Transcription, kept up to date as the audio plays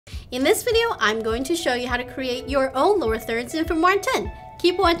In this video, I'm going to show you how to create your own lower thirds in Filmora 10.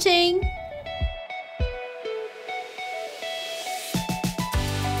 Keep watching!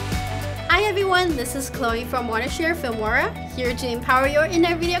 Hi everyone, this is Chloe from Wondershare Filmora, here to empower your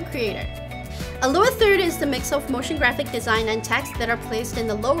inner video creator. A lower third is the mix of motion graphic design and text that are placed in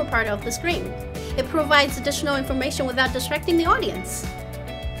the lower part of the screen. It provides additional information without distracting the audience.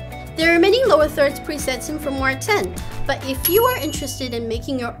 There are many lower thirds presets in Filmora 10, but if you are interested in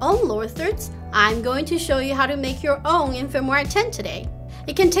making your own lower thirds, I'm going to show you how to make your own in Filmora 10 today.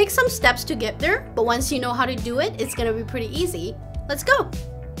 It can take some steps to get there, but once you know how to do it, it's going to be pretty easy. Let's go!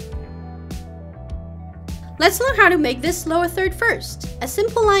 Let's learn how to make this lower third first, a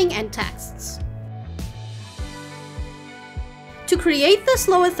simple line and texts. To create this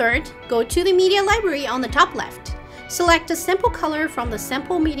lower third, go to the media library on the top left. Select a sample color from the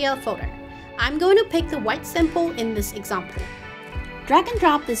sample media folder. I'm going to pick the white sample in this example. Drag and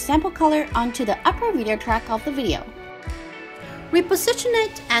drop this sample color onto the upper video track of the video. Reposition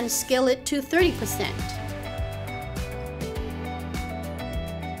it and scale it to 30%.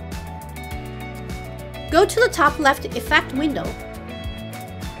 Go to the top left effect window.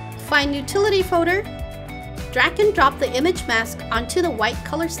 Find Utility folder. Drag and drop the image mask onto the white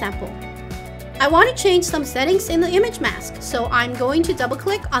color sample. I want to change some settings in the image mask, so I'm going to double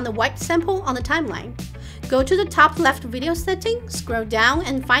click on the white sample on the timeline. Go to the top left video setting, scroll down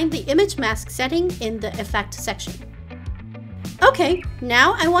and find the image mask setting in the effect section. Okay,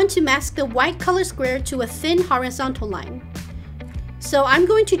 now I want to mask the white color square to a thin horizontal line. So I'm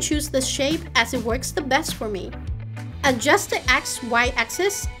going to choose this shape as it works the best for me. Adjust the X, Y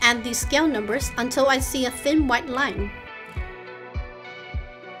axis and the scale numbers until I see a thin white line.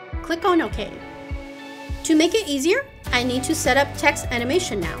 Click on OK. To make it easier, I need to set up text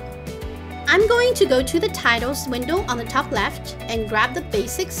animation now. I'm going to go to the titles window on the top left and grab the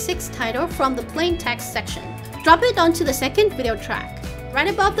basic 6 title from the plain text section. Drop it onto the second video track, right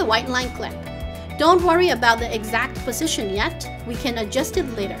above the white line clip. Don't worry about the exact position yet, we can adjust it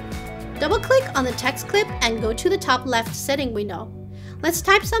later. Double click on the text clip and go to the top left setting window. Let's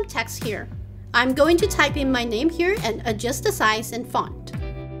type some text here. I'm going to type in my name here and adjust the size and font.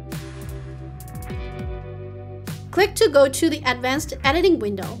 Click to go to the Advanced Editing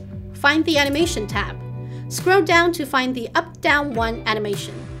window. Find the Animation tab. Scroll down to find the Up-Down 1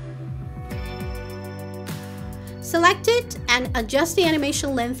 animation. Select it and adjust the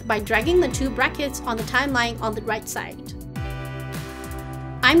animation length by dragging the 2 brackets on the timeline on the right side.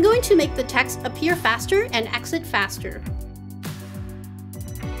 I'm going to make the text appear faster and exit faster.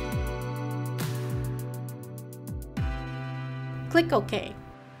 Click OK.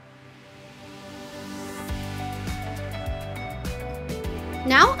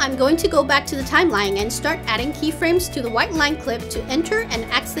 Now I'm going to go back to the timeline and start adding keyframes to the white line clip to enter and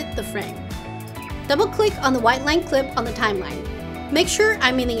exit the frame. Double click on the white line clip on the timeline. Make sure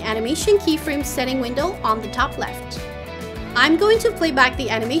I'm in the animation keyframe setting window on the top left. I'm going to play back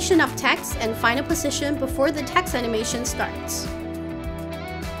the animation of text and find a position before the text animation starts.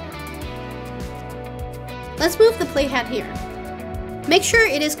 Let's move the playhead here. Make sure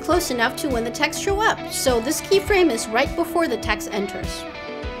it is close enough to when the text shows up, so this keyframe is right before the text enters.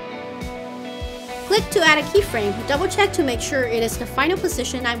 Click to add a keyframe, double check to make sure it is the final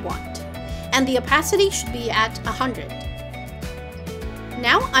position I want, and the opacity should be at 100.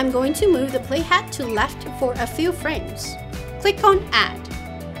 Now I'm going to move the playhead to left for a few frames. Click on Add.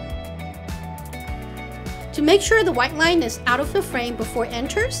 To make sure the white line is out of the frame before it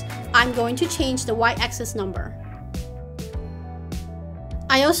enters, I'm going to change the y-axis number.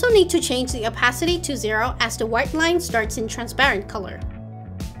 I also need to change the opacity to 0 as the white line starts in transparent color.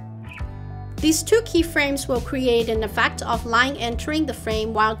 These 2 keyframes will create an effect of line entering the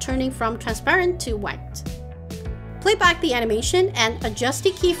frame while turning from transparent to white. Play back the animation and adjust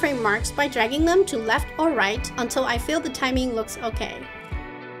the keyframe marks by dragging them to left or right until I feel the timing looks okay.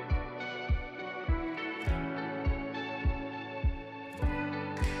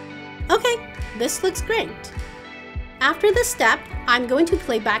 Okay, this looks great. After this step, I'm going to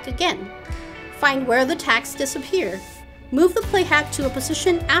play back again. Find where the text disappeared. Move the playhead to a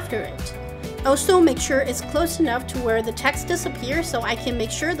position after it. Also make sure it's close enough to where the text disappears so I can make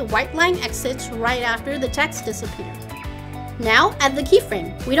sure the white line exits right after the text disappears. Now add the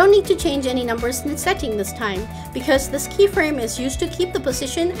keyframe. We don't need to change any numbers in setting this time because this keyframe is used to keep the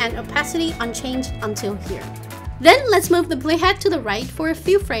position and opacity unchanged until here. Then let's move the playhead to the right for a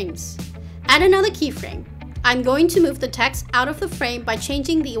few frames. Add another keyframe. I'm going to move the text out of the frame by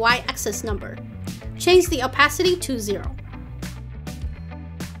changing the y-axis number. Change the opacity to 0.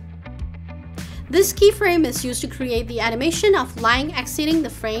 This keyframe is used to create the animation of line exiting the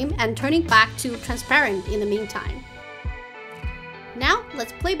frame and turning back to transparent in the meantime. Now,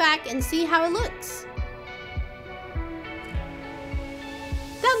 let's play back and see how it looks.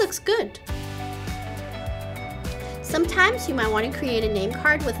 That looks good. Sometimes you might want to create a name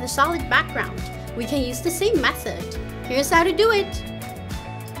card with a solid background. We can use the same method. Here's how to do it.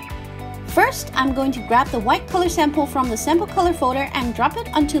 First, I'm going to grab the white color sample from the sample color folder and drop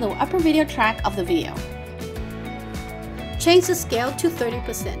it onto the upper video track of the video. Change the scale to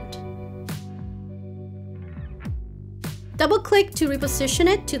 30%. Double-click to reposition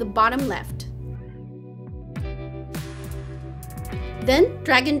it to the bottom left. Then,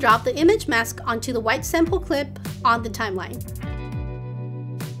 drag and drop the image mask onto the white sample clip on the timeline.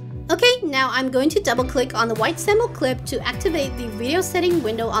 Okay, now I'm going to double-click on the white sample clip to activate the video setting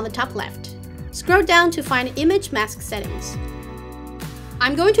window on the top left. Scroll down to find image mask settings.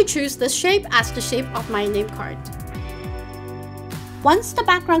 I'm going to choose this shape as the shape of my name card. Once the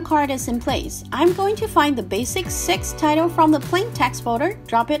background card is in place, I'm going to find the basic 6 title from the plain text folder,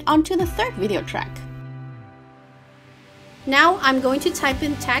 drop it onto the third video track. Now I'm going to type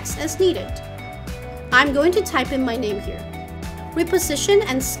in text as needed. I'm going to type in my name here. Reposition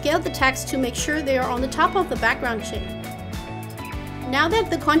and scale the text to make sure they are on the top of the background chain. Now that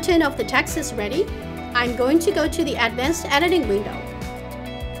the content of the text is ready, I'm going to go to the Advanced Editing window.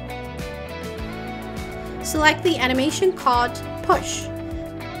 Select the animation called Push.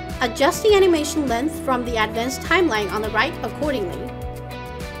 Adjust the animation length from the advanced timeline on the right accordingly.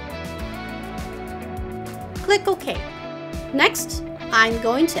 Click OK. Next, I'm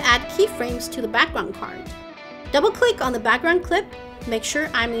going to add keyframes to the background card. Double-click on the background clip, make sure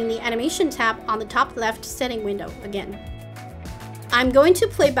I'm in the Animation tab on the top left setting window again. I'm going to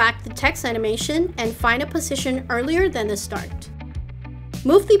play back the text animation and find a position earlier than the start.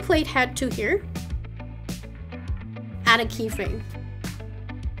 Move the playhead to here. Add a keyframe.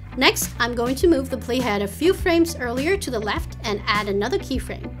 Next, I'm going to move the playhead a few frames earlier to the left and add another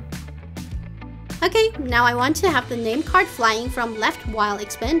keyframe. Okay, now I want to have the name card flying from left while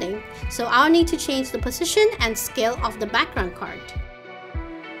expanding, so I'll need to change the position and scale of the background card.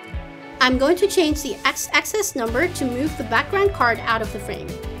 I'm going to change the x-axis number to move the background card out of the frame.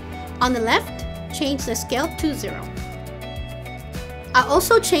 On the left, change the scale to 0. I'll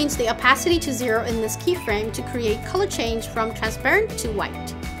also change the opacity to 0 in this keyframe to create color change from transparent to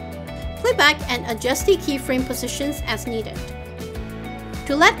white. Play back and adjust the keyframe positions as needed.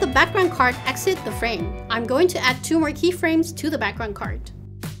 To let the background card exit the frame, I'm going to add 2 more keyframes to the background card.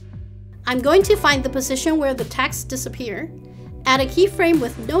 I'm going to find the position where the text disappears, add a keyframe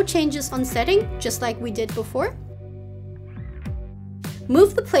with no changes on setting, just like we did before.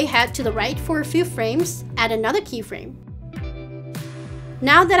 Move the playhead to the right for a few frames, add another keyframe.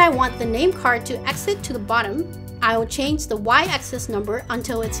 Now that I want the name card to exit to the bottom, I will change the y-axis number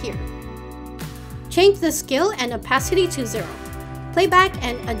until it's here. Change the scale and opacity to 0. Play back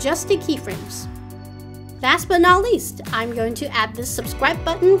and adjust the keyframes. Last but not least, I'm going to add this subscribe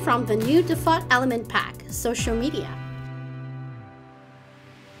button from the new default element pack, social media.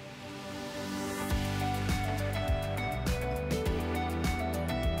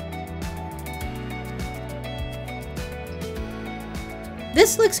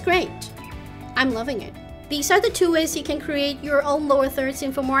 This looks great. I'm loving it. These are the 2 ways you can create your own lower thirds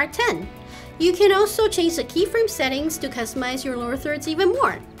in Filmora 10. You can also change the keyframe settings to customize your lower thirds even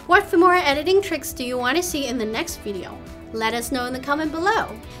more. What Filmora editing tricks do you want to see in the next video? Let us know in the comment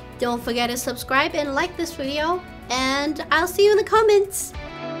below. Don't forget to subscribe and like this video, and I'll see you in the comments.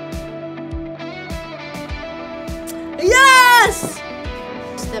 Yes!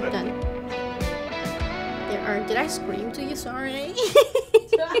 Step done. Did I scream to you? Sorry.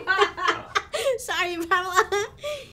 Sorry, Paula.